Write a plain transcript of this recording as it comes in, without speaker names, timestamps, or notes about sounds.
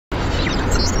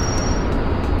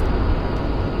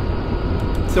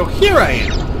So here I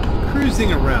am,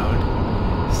 cruising around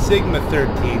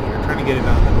Sigma-17 here, trying to get it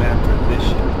on the map for this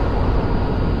ship.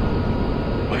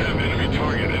 I have enemy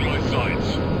target in my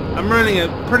sights. I'm running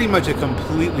pretty much a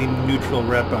completely neutral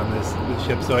rep on this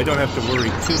ship, so I don't have to worry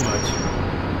too much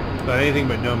about anything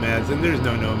but nomads, and there's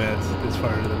no nomads this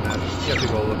far into the map. You have to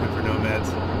go looking for nomads.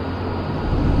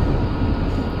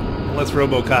 Unless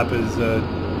RoboCop has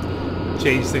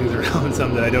changed things around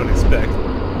some that I don't expect.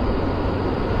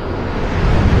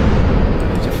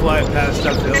 As you fly past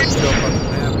stuff, they'll show up on the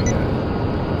map again.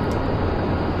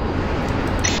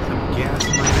 Some gas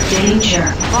miners. Danger.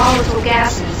 Volatile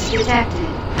gases detected.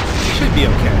 You should be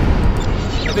okay.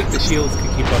 I think the shields can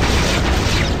keep up with that.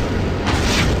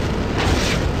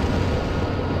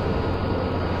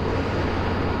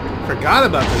 Forgot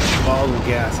about those volatile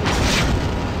gases.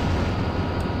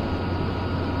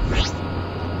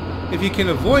 If you can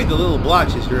avoid the little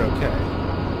blotches, you're okay.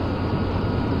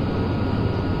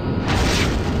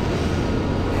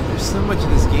 Man, there's so much of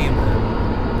this game that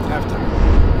I have to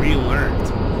relearn.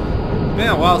 It's been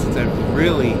a while since I've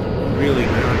really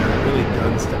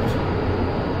done stuff.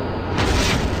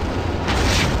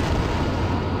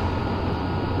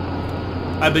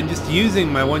 I've been just using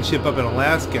my one ship up in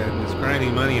Alaska and just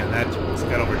grinding money on that tool. It's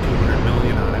got over 200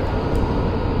 million on it.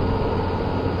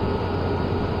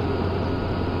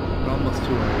 We're almost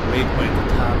to our waypoint at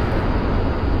the top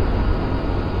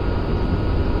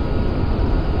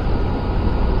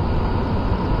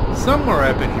here. Somewhere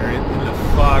up in here, in the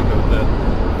fog of the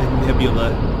nebula,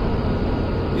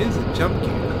 is a jump gate.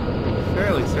 I'm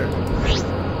fairly certain.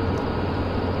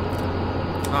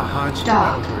 Hunch.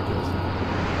 That was where it goes.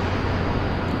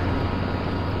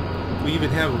 We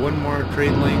even have one more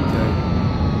trade lane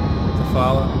to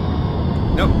follow.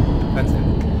 Nope, that's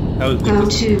it. That was Go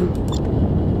to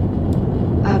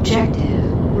objective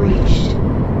reached.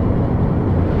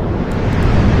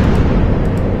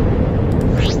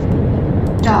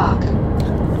 Dock.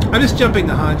 I'm just jumping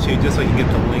to Honshu just so I can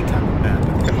get the link on the map. I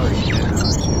think I've already been to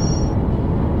Honshu.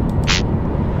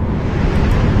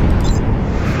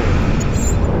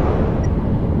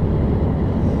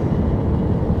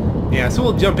 Yeah, so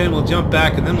we'll jump in, we'll jump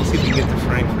back, and then we'll see if we can get to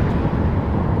Frankfurt.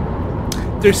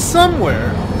 There's somewhere,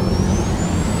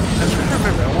 I'm trying to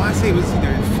remember, I want to say it was either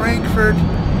in Frankfurt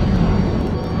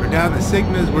or down the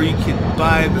Sigmas where you can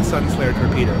buy the Sunslayer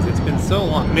torpedoes. It's been so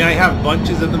long. I mean, I have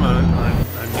bunches of them on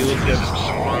dual ships.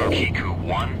 Kiku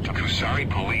 1 to Kusari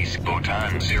Police,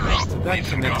 Botan 0. So that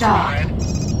connects.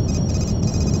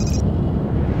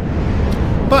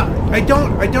 But I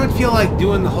don't feel like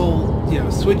doing the whole,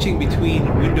 switching between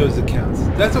Windows accounts.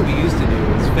 That's what we used to do,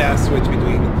 is fast switch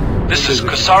between This is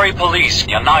Windows Kusari Police,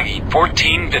 Yanagi,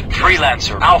 14-bit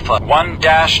Freelancer, Alpha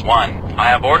 1-1. I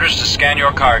have orders to scan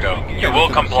your cargo. You will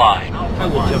comply. I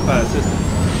will jump out of system.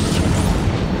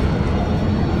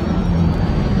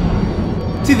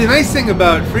 See, the nice thing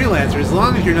about Freelancer, as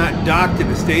long as you're not docked in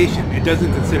a station, it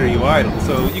doesn't consider you idle.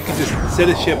 So you can just set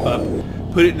a ship up,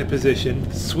 put it in a position,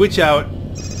 switch out,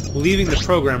 leaving the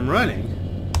program running.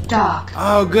 Dock.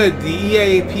 Oh, good. The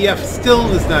EAPF still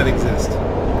does not exist.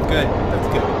 Good. That's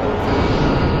good.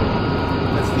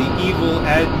 That's the evil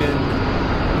admin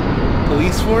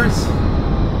police force.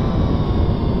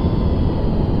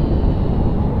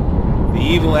 The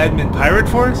evil admin pirate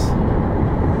force.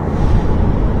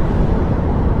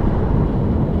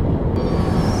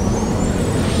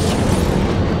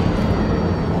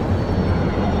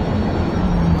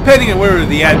 Depending on where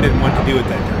the admin want to do at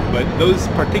that time. But those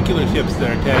particular ships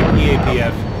that are tagged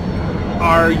EAPF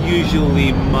are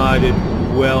usually modded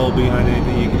well beyond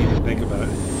anything you can even think about.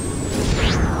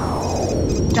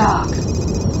 Dock.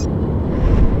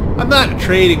 I'm not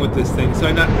trading with this thing, so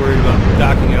I'm not worried about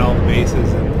docking at all the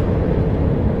bases and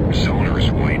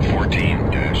Zoners White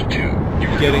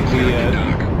 14-2. getting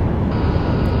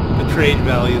the trade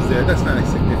values there. That's not a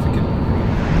significant.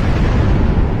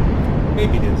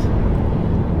 Maybe it is.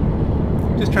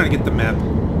 Just trying to get the map.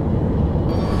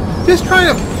 Just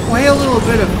trying to play a little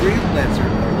bit of Freelancer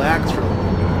and relax for a little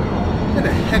bit. It's been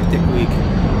a hectic week.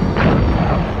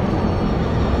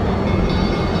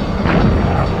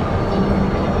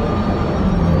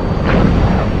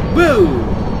 Woo!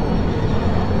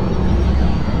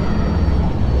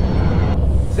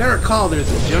 As I recall,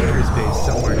 there's a junker's base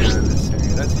somewhere down in this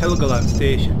area. That's Helgoland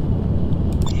Station.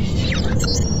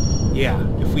 Yeah,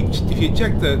 if you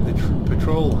check the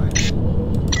patrol line.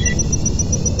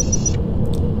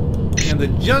 And the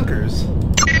junkers.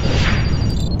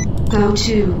 Go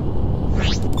to.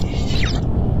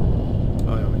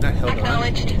 Oh no, not Helgoland.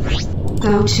 Acknowledged.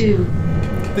 Go to.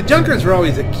 The junkers were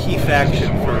always a key faction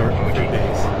for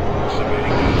base.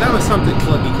 That was something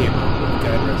Sluggy came up with.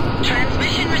 God rest him.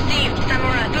 Transmission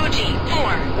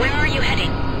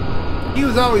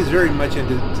was always very much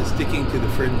into sticking to the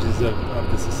fringes of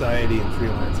the society in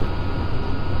Freelancer.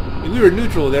 I mean, we were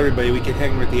neutral with everybody. We could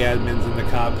hang with the admins and the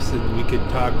cops, and we could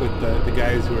talk with the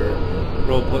guys who were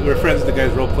we were friends with the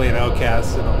guys role-playing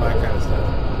outcasts and all that kind of stuff.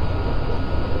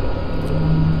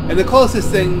 And the closest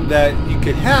thing that you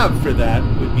could have for that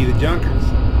would be the Junkers.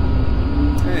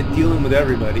 Kind of dealing with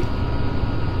everybody.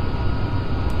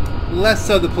 Less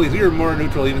so the police. We were more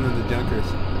neutral even than the Junkers.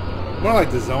 More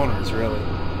like the Zoners, really.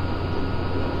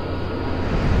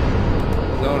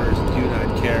 Zoners do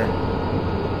not care.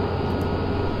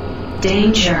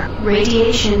 Danger.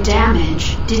 Radiation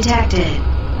damage detected.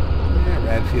 Yeah,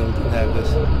 Radfield will have this.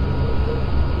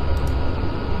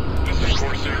 This is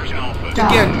Corsairs Alpha.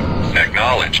 Dock. Again.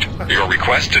 Acknowledged. Your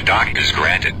request to dock is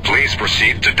granted. Please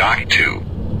proceed to dock 2.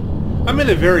 I'm in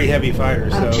a very heavy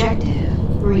fire, so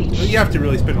Objective reached. you have to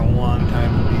really spend a long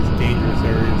time in these dangerous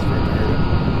areas for a target.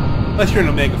 Unless you're in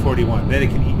Omega 41, then it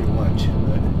can eat your lunch.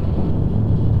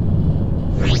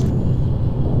 But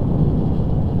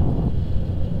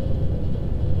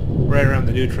right around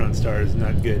the neutron star is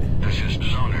not good. This is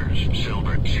Zoners,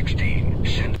 Silver 16.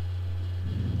 Send.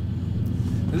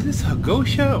 Is this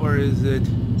Hagosha or is it?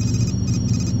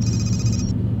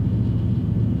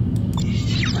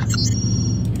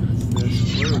 What's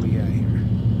this? Where are we at here?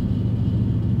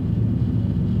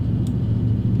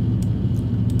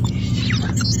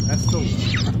 That's the one.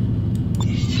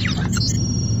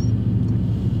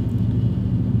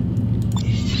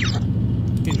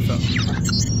 Info.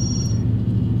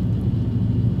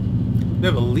 We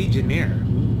have a Legionnaire.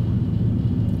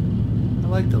 Ooh. I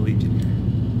like the Legionnaire.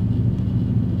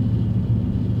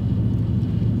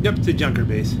 Yep, it's a Junker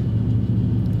base.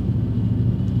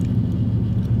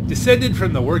 Descended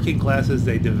from the working classes,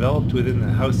 they developed within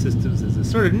the house systems as a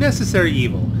sort of necessary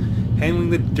evil, handling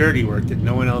the dirty work that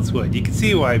no one else would. You can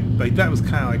see why, like, that was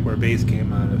kind of like where base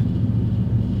came out of.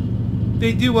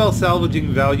 They do well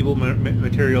salvaging valuable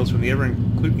materials from the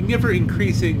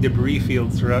ever-increasing debris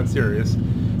fields throughout Sirius,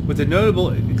 with the notable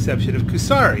exception of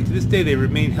Kusari. To this day, they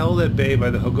remain held at bay by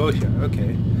the Hogosha.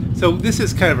 Okay. So this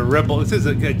is kind of a rebel. This is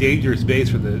a dangerous base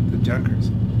for the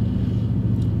Junkers.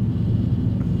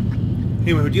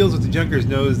 Anyone who deals with the Junkers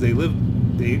knows they live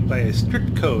by a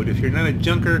strict code. If you're not a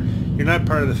Junker, you're not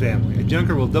part of the family. A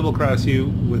Junker will double-cross you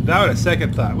without a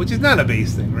second thought, which is not a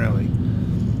base thing, really.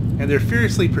 And they're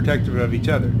fiercely protective of each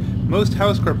other. Most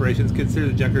house corporations consider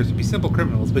the Junkers to be simple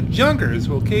criminals, but Junkers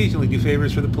will occasionally do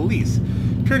favors for the police,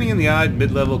 turning in the odd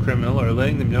mid-level criminal or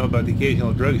letting them know about the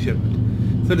occasional drug shipment.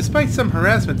 So despite some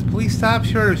harassment, the police stop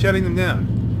short of shutting them down.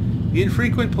 The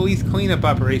infrequent police cleanup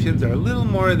operations are a little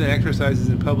more than exercises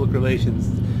in public relations,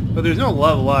 but there's no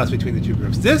love lost between the two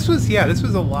groups. This was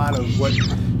a lot of what,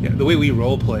 the way we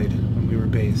role-played when we were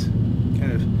base.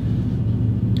 Kind of.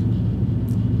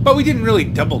 But we didn't really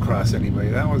double-cross anybody.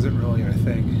 That wasn't really our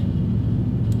thing.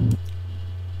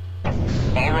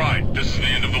 All right, this is the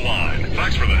end of the line.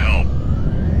 Thanks for the help.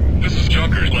 This is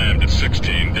Junkers Land at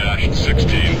 16-16, the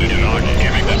Yanagi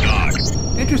giving the dock.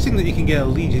 Interesting that you can get a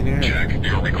Legionnaire. Check.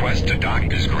 Your request to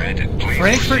dock is granted. Please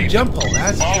Frankfurt proceed. jump hole.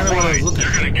 That's kind of what I was looking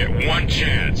you're for. gonna get one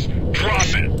chance. Drop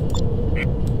it.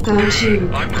 Go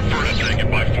to. I prefer to take it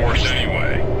by force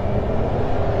anyway.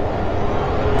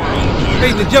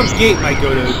 Hey, the jump gate might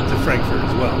go to Frankfurt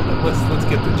as well, but let's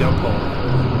get the jump hole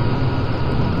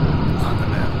on the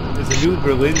map. There's a new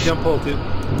Berlin jump hole too.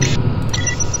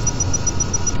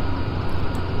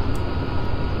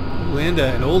 Ooh, and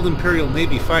an old Imperial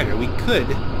Navy fighter. We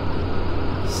could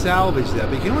salvage that,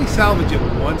 but you can only salvage it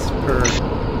once per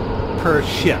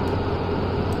ship.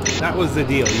 That was the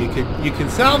deal. You can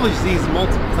salvage these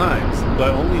multiple times,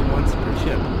 but only once per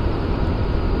ship.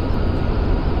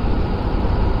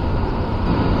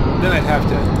 Then I'd have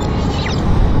to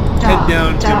head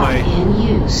down to my... in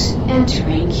use.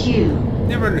 Entering queue.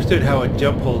 Never understood how a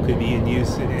jump hole could be in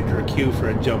use and enter a queue for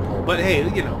a jump hole. But hey,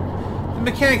 you know, the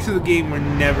mechanics of the game were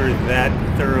never that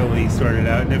thoroughly sorted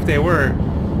out. And if they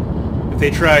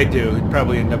tried to, it'd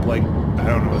probably end up like, I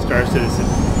don't know, a Star Citizen.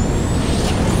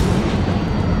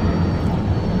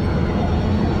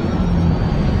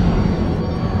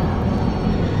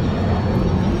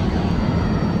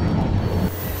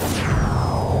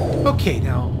 Okay,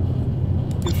 now,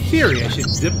 in theory, I should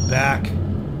zip back.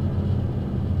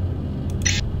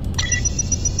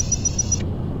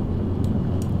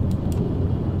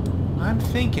 I'm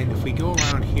thinking if we go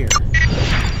around here.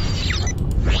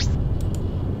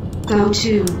 Go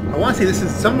to. I want to say this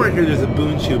is somewhere here there's a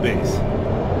Boonshoe base.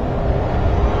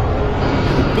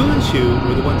 And the Boonshoe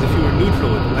were the ones if you were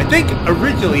neutral with them. I think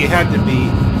originally you had to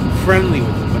be friendly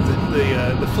with them, but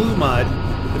the Flu mod,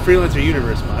 the Freelancer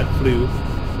Universe mod, Flu,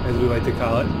 as we like to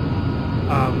call it,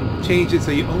 changed it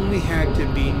so you only had to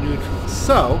be neutral.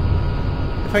 So,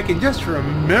 if I can just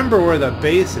remember where the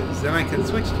base is, then I can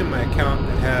switch to my account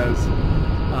that has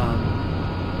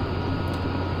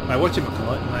my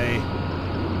whatchamacallit,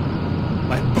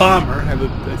 my bomber.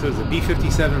 So it was a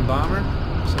B-57 bomber,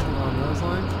 something along those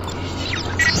lines.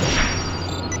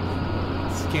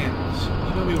 Scanners.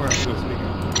 You know me where I'm supposed to be going.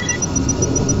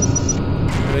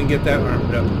 And then get that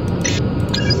armed up.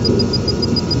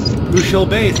 Crucial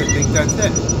base, I think that's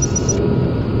it.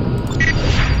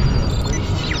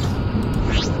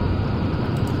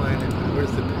 Planet,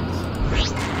 where's the base?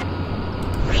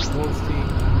 Goldstein.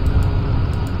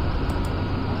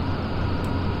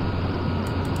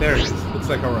 There it is. Looks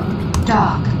like a rock.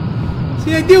 Dock.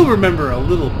 See, I do remember a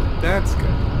little bit. That's good.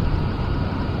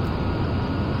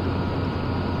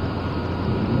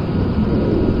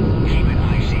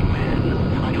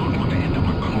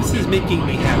 This is making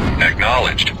me happy.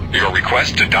 Acknowledged. Your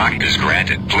request to dock is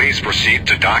granted. Please proceed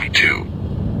to dock 2.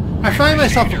 I find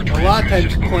myself a lot of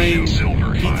times playing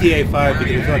GTA 5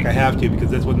 because I feel like I have to, because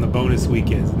that's when the bonus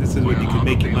week is. This is when you can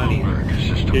make your money.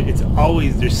 It's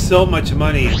always, there's so much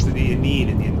money that you need.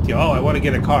 And oh, I want to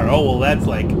get a car. Oh, well, that's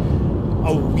like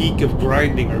a week of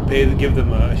grinding or give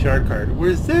them a shark card.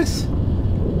 Whereas this,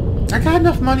 I got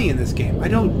enough money in this game. I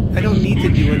don't need to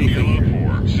do anything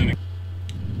here.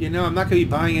 You know, I'm not going to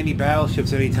be buying any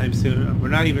battleships anytime soon. We're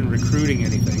not even recruiting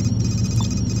anything.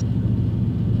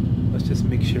 Let's just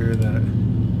make sure that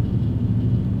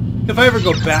if I ever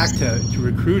go back to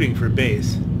recruiting for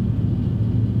base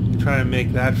and try to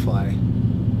make that fly,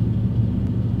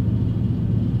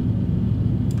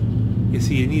 you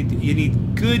see, you need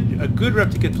a good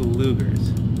rep to get the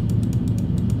Lugers.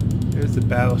 There's the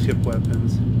battleship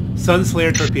weapons.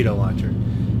 Sunslayer torpedo launcher.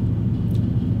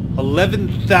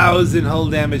 11,000 hull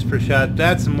damage per shot.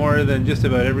 That's more than just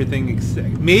about everything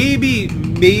except maybe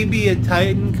a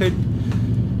Titan could,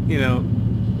 you know,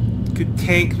 could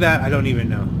tank that. I don't even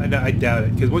know. I doubt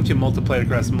it, because once you multiply it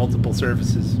across multiple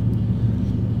surfaces,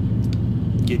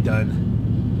 you're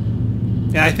done.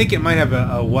 Yeah, I think it might have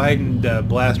a widened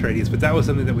blast radius, but that was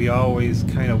something that we always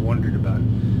kind of wondered about.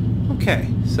 Okay,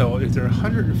 so if they're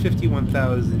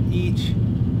 151,000 each,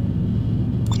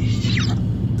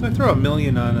 so I throw $1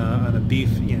 million on a beef,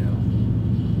 you know,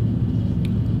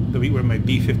 where my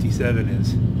B-57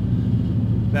 is.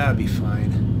 That'd be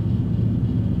fine.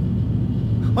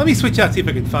 Let me switch out, see if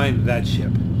I can find that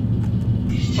ship.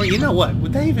 Or you know what?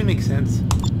 Would that even make sense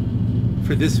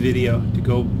for this video to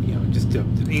go, you know, just to... I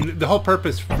mean, the whole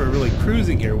purpose for really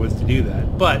cruising here was to do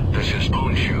that, but... This is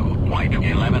Moonshoe, White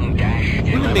 11-11.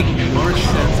 Wouldn't it make more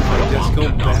sense if I just go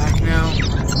back now?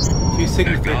 To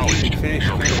Sigma-17 and finish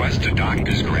request to dock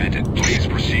is granted. Please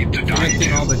proceed to dock 2.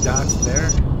 Connecting all the dots there?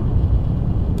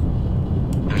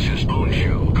 This is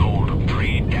Moonshoe, Gold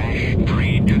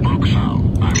 3-3 to Bruxelles.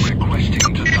 I'm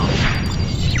requesting to dock.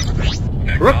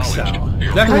 Bruxelles?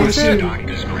 Is that how you say it? Dock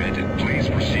is granted. Please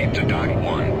proceed to dock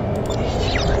 1.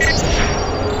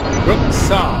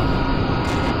 Bruxelles.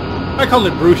 I call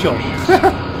it Bruxelles.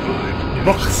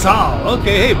 Bruxelles.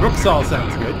 Okay, hey, Bruxelles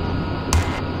sounds good.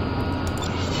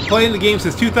 Playing the game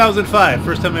since 2005.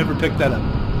 First time I ever picked that up.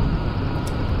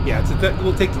 Yeah,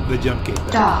 we'll take the jump gate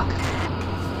back. Dock.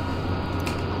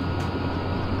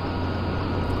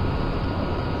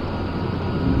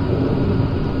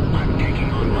 I'm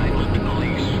taking on Rhineland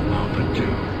Police, Alpha 2.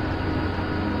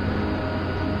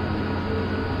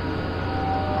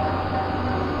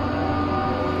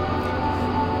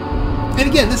 And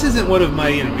again, this isn't one of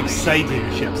my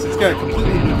exciting ships. It's got a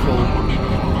completely neutral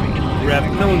rep.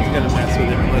 No one's gonna mess with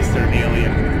it unless they're an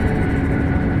alien.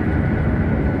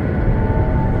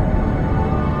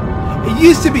 It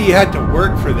used to be you had to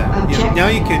work for that. You know, now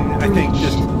you can, I think,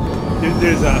 just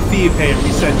there's a fee you pay and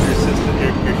reset your system,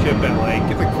 your ship at like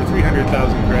it's like for 300,000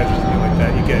 credits or something like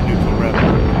that. You get a neutral rep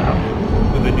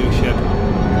with a new ship.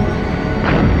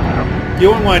 You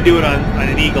wouldn't want to do it on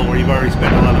an Eagle where you've already spent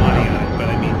a lot of money on it, but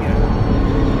I mean, yeah,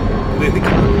 they think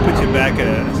it puts you back at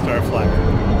a Star Flyer.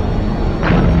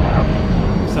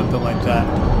 Something like that.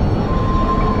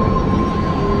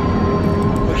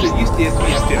 But it used to be a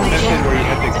method where you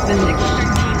had to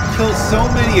kill so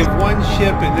many of one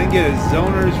ship and then get a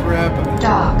zoner's rep.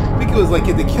 Dock. I think it was like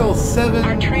you had to kill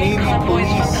 7 Navy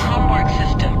police,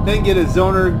 then get a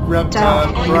zoner rep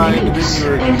bride, and then you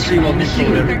were extremely neutral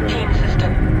with everybody.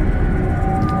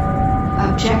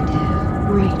 Objective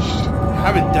reached. I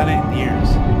haven't done it in years.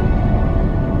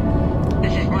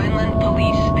 This is Rhineland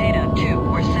Police Beta 2.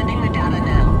 We're sending the data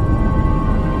now.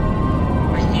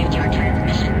 Received your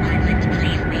transmission. Rhineland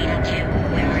Police Beta 2.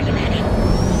 Where are you heading?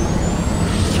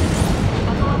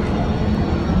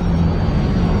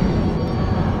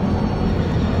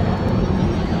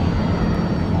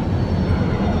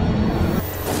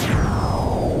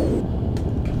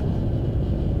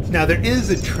 Now there is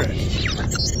a trick.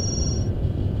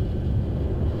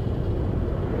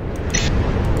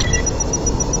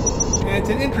 And it's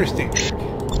an interesting trick.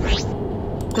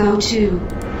 Go to.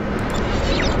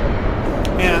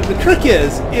 And the trick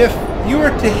is, if you were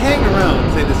to hang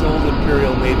around, say, this old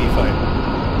Imperial Navy fighter,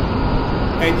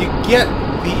 and you get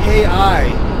the AI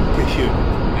to shoot,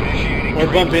 or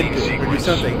bump into it, or do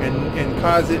something, and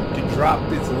cause it to drop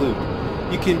its loot,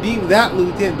 you can beam that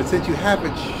loot in, but since you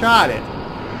haven't shot it,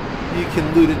 you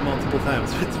can loot it multiple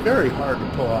times. So it's very hard to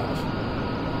pull off.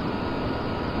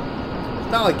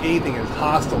 It's not like anything is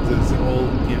hostile to this old,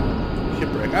 you know,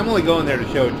 shipwreck. I'm only going there to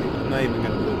show it to you. I'm not even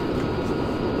going to loot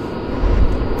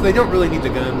it. So they don't really need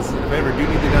the guns. If I ever do need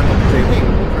the guns, I'll say, hey,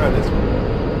 we'll try this one.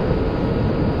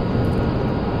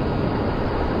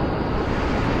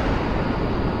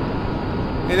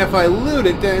 And if I loot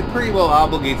it, then it pretty well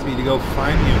obligates me to go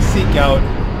find, you know, seek out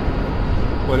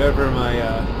whatever my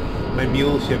my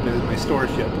mule ship is, my store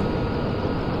ship.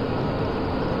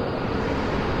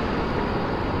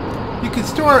 You can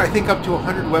store, I think, up to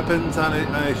 100 weapons on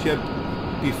a ship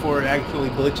before it actually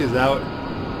glitches out.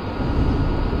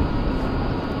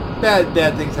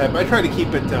 Bad things happen. I try to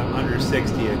keep it under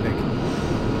 60, I think.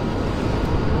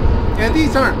 And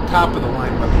these aren't top of the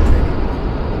line weapons anymore.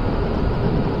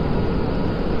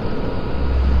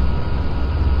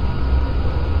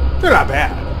 They're not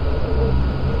bad.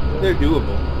 They're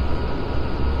doable.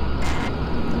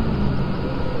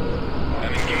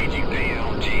 I'm engaging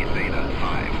ALG Theta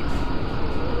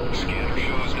 5. Scanner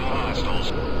shows no hostiles.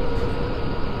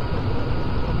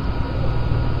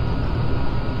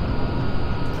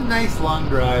 It's a nice long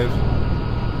drive.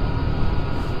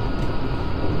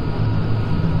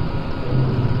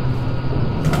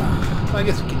 Well, I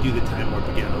guess we can do the time warp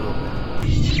again a little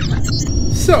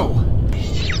bit. So,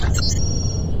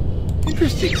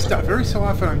 interesting stuff. Every so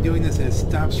often I'm doing this and it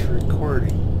stops recording.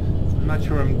 So I'm not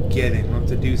sure what I'm getting. I'll have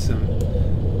to do some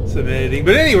editing.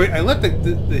 But anyway, I let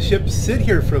the ship sit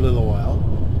here for a little while.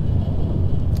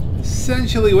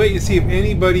 Essentially wait to see if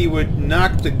anybody would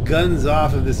knock the guns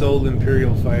off of this old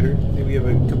Imperial fighter. Maybe we have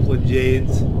a couple of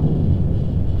Jades.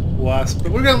 Wasp.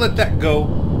 But we're going to let that go.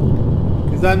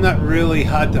 Because I'm not really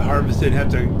hot to harvest it and have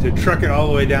to truck it all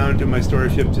the way down to my store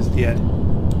ship just yet.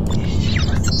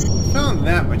 Found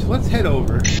that much. Let's head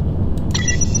over.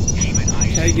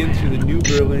 Tag in through the New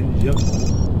Berlin jump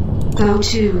hole. Go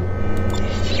to.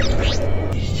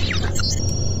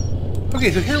 Okay,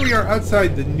 so here we are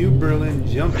outside the New Berlin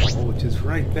jump hole, which is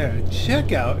right there.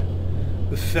 Check out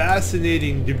the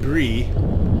fascinating debris.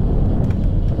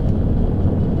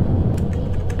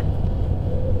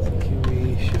 So can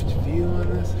we shift view on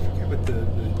this? I forget what the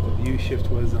view shift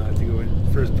was on it to go in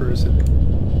first person.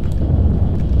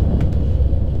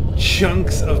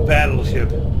 Chunks of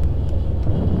battleship.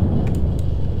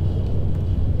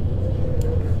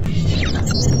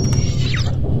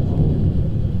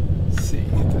 Let's see,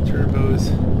 get the turbos.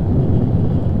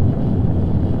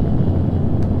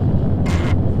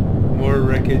 More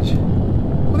wreckage.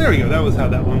 Well, there we go. That was how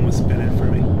that one was spinning for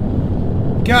me.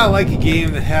 You gotta like a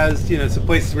game that has, you know, some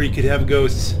places where you could have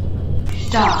ghosts.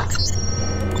 Dock.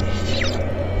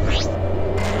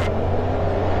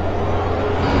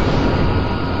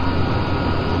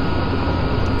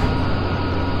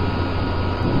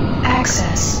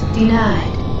 Access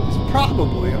denied. It's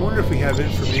probably, I wonder if we have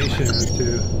information as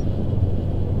to,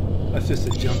 that's just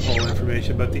a jump hole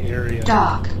information about the area.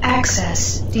 Dock.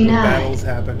 Access What denied. battles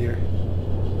happened here.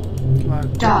 Come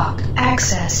on. Dock.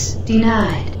 Access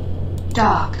denied.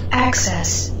 Dock.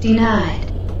 Access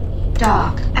denied.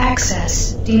 Dock.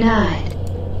 Access denied.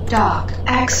 Dock.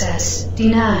 Access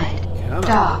denied. Come on.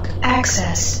 Dock.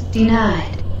 Access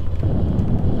denied.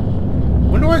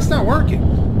 Wonder why it's not working.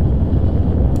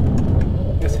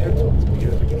 I guess headphones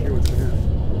because we can hear what's going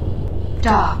on.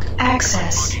 Dock.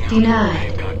 Access denied.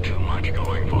 They've got too much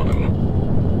going for them.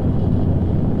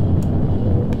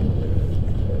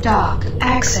 Dock.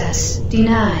 Access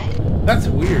denied. That's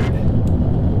weird.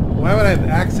 Why would I have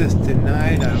access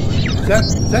denied on one?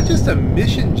 Is that just a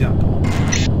mission jump hole?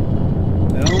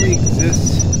 That only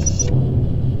exists.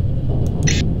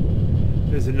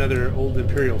 There's another old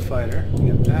Imperial fighter. We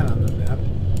got that on the map.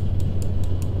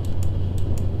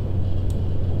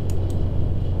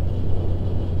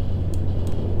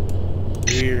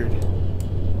 Weird.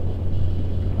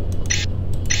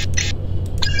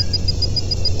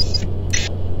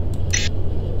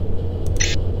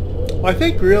 Well, I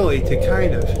think really to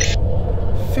kind of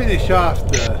finish off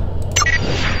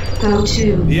Go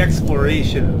to. the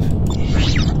exploration of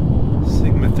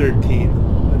Sigma-17.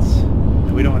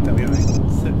 No, we don't want that. We want to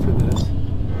set for this.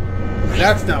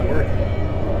 That's not working.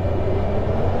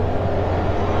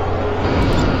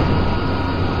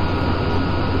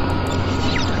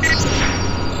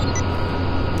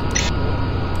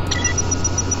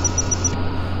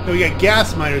 Oh, we got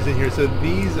gas miners in here, so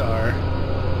these are...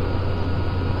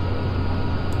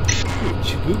 Ooh,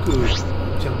 Chiguku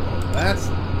jump. That's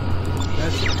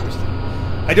interesting.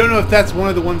 I don't know if that's one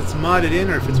of the ones that's modded in,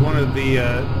 or if it's one of the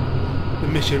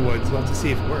mission ones. We'll have to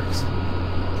see if it works.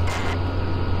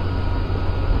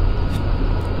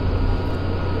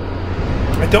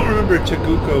 I don't remember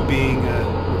Chiguku being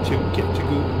Chugoku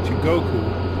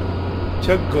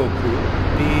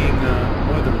being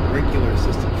one of the regular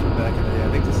systems from back in the day. I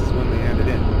think this is one they added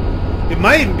in. It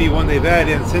might even be one they've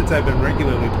added in since I've been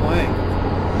regularly playing.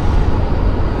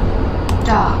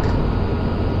 Dock.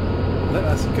 Let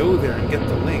us go there and get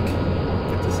the link.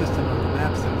 Get the system on the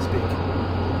map, so to speak.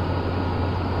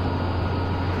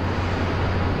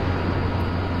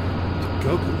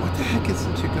 Chugoku? What the heck is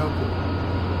in Chugoku?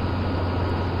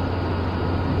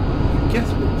 I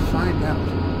guess we'll find out.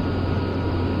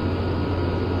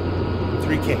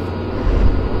 3K.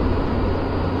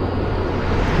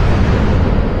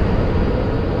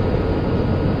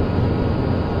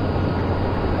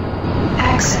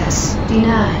 Access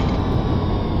denied.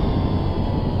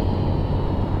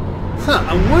 Huh,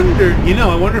 I wonder,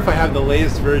 I wonder if I have the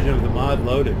latest version of the mod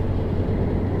loaded.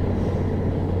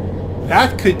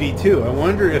 That could be too. I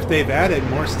wonder if they've added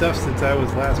more stuff since I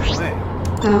was last playing.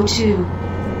 Go to.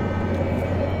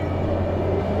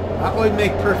 That would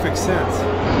make perfect sense.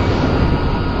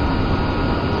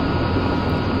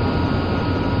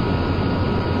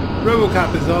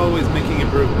 RoboCop is always making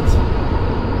improvements.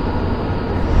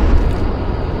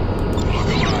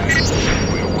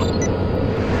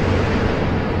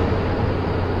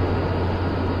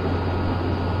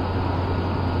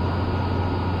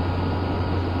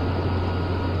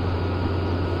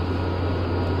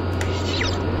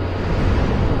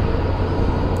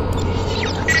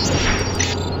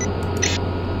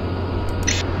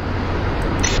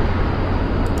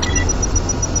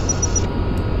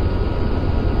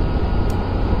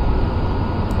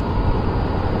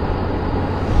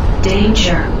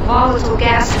 Danger. Volatile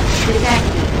gases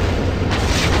detected.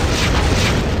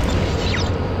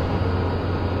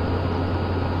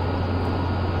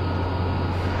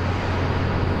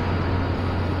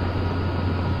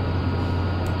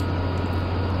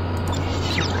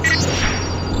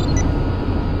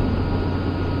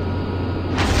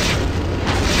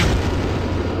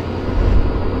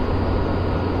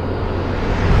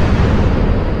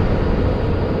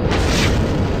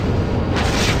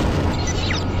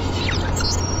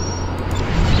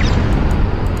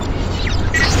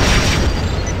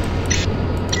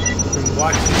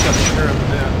 Watch this up here on the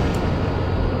map.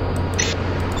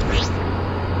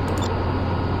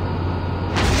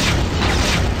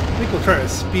 I think we'll try to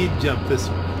speed jump this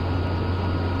one.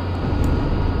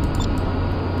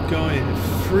 Going in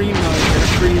free mode,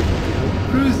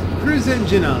 cruise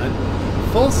engine on,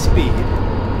 full speed.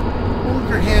 Hold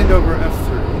your hand over F3.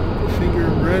 Put your finger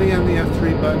ready on the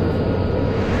F3 button.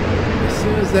 As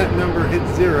soon as that number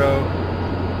hits 0,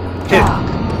 hit. Dock.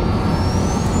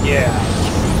 Yeah.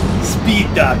 Speed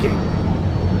docking.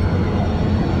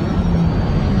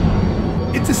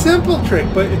 It's a simple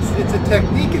trick, but it's a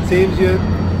technique. It saves you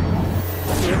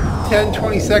 10,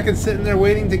 20 seconds sitting there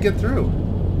waiting to get through.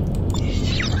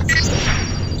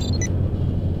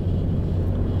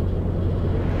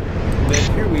 Then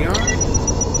here we are.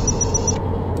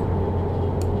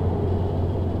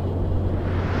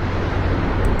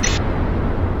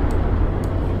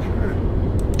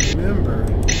 Remember.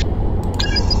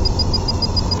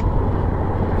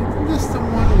 Isn't this the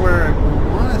one where I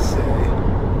want to say?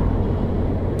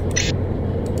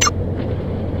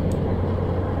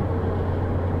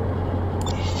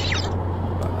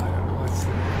 I don't know. Let's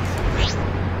see.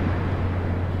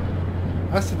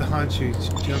 Us to the Honshu's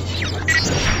jump.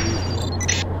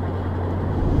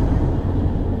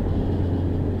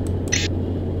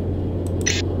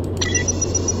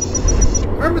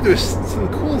 Remember, there's some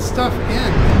cool stuff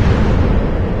in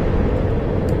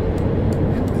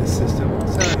this system.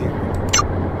 What's out here?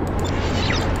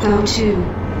 Go to.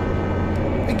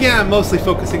 Again, I'm mostly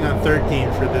focusing on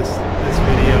 13 for this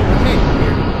video. But hey,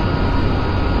 here.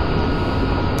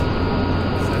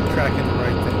 It's not tracking the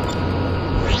right thing.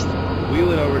 Wheel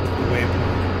it over to the waypoint.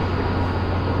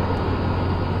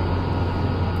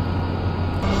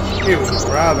 Here we go.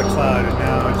 We're out of the cloud, and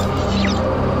now it's.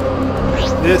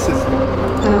 This is.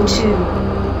 Go to.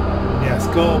 Yeah,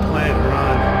 Skull Planet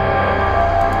Run.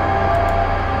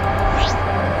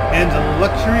 And the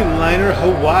luxury liner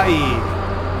Hawaii.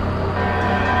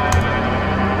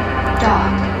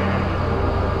 Dock.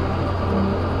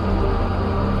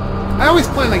 I always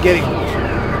plan on getting a luxury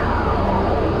liner.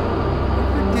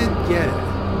 Never did get it.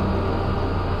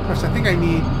 Of course, I think I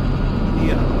need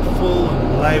be on a full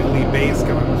and lively base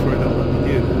going before they'll let me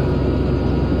do that.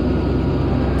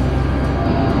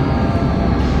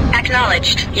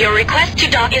 Acknowledged. Your request to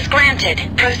dock is granted.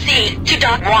 Proceed to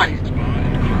dock 1.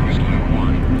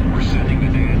 We're sending the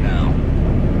data now.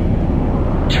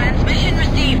 Transmission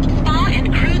received. Spa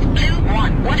and Cruise Blue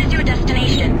 1. What is your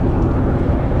destination?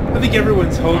 I think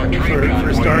everyone's hope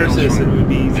for Star Citizen would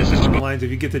be something along the lines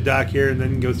of you get to dock here and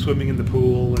then go swimming in the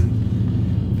pool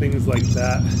and things like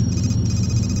that.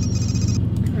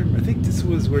 I think this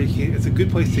was where it's a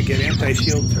good place to get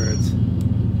anti-shield turrets.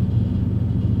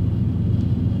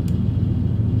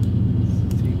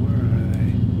 Let's see, where are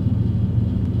they?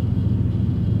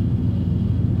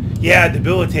 Yeah,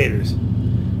 debilitators.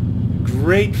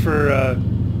 Great for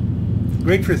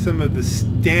some of the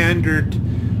standard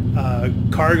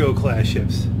cargo class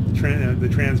ships, the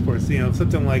transports. You know,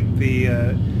 something like the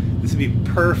this would be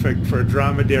perfect for a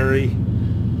dromedary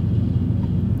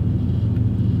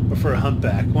or for a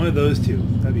humpback. One of those two.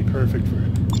 That'd be perfect for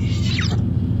it.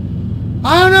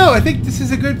 I don't know. I think this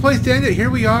is a good place to end it. Here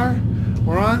we are.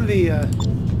 We're on the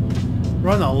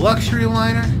luxury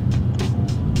liner.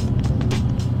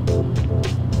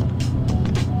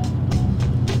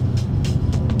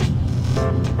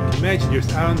 Imagine you're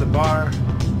just out on the bar,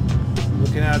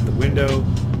 looking out the window,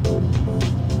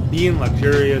 being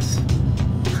luxurious.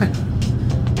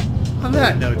 On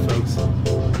that note, folks,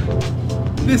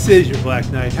 this is your Black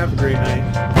Knight. Have a great night.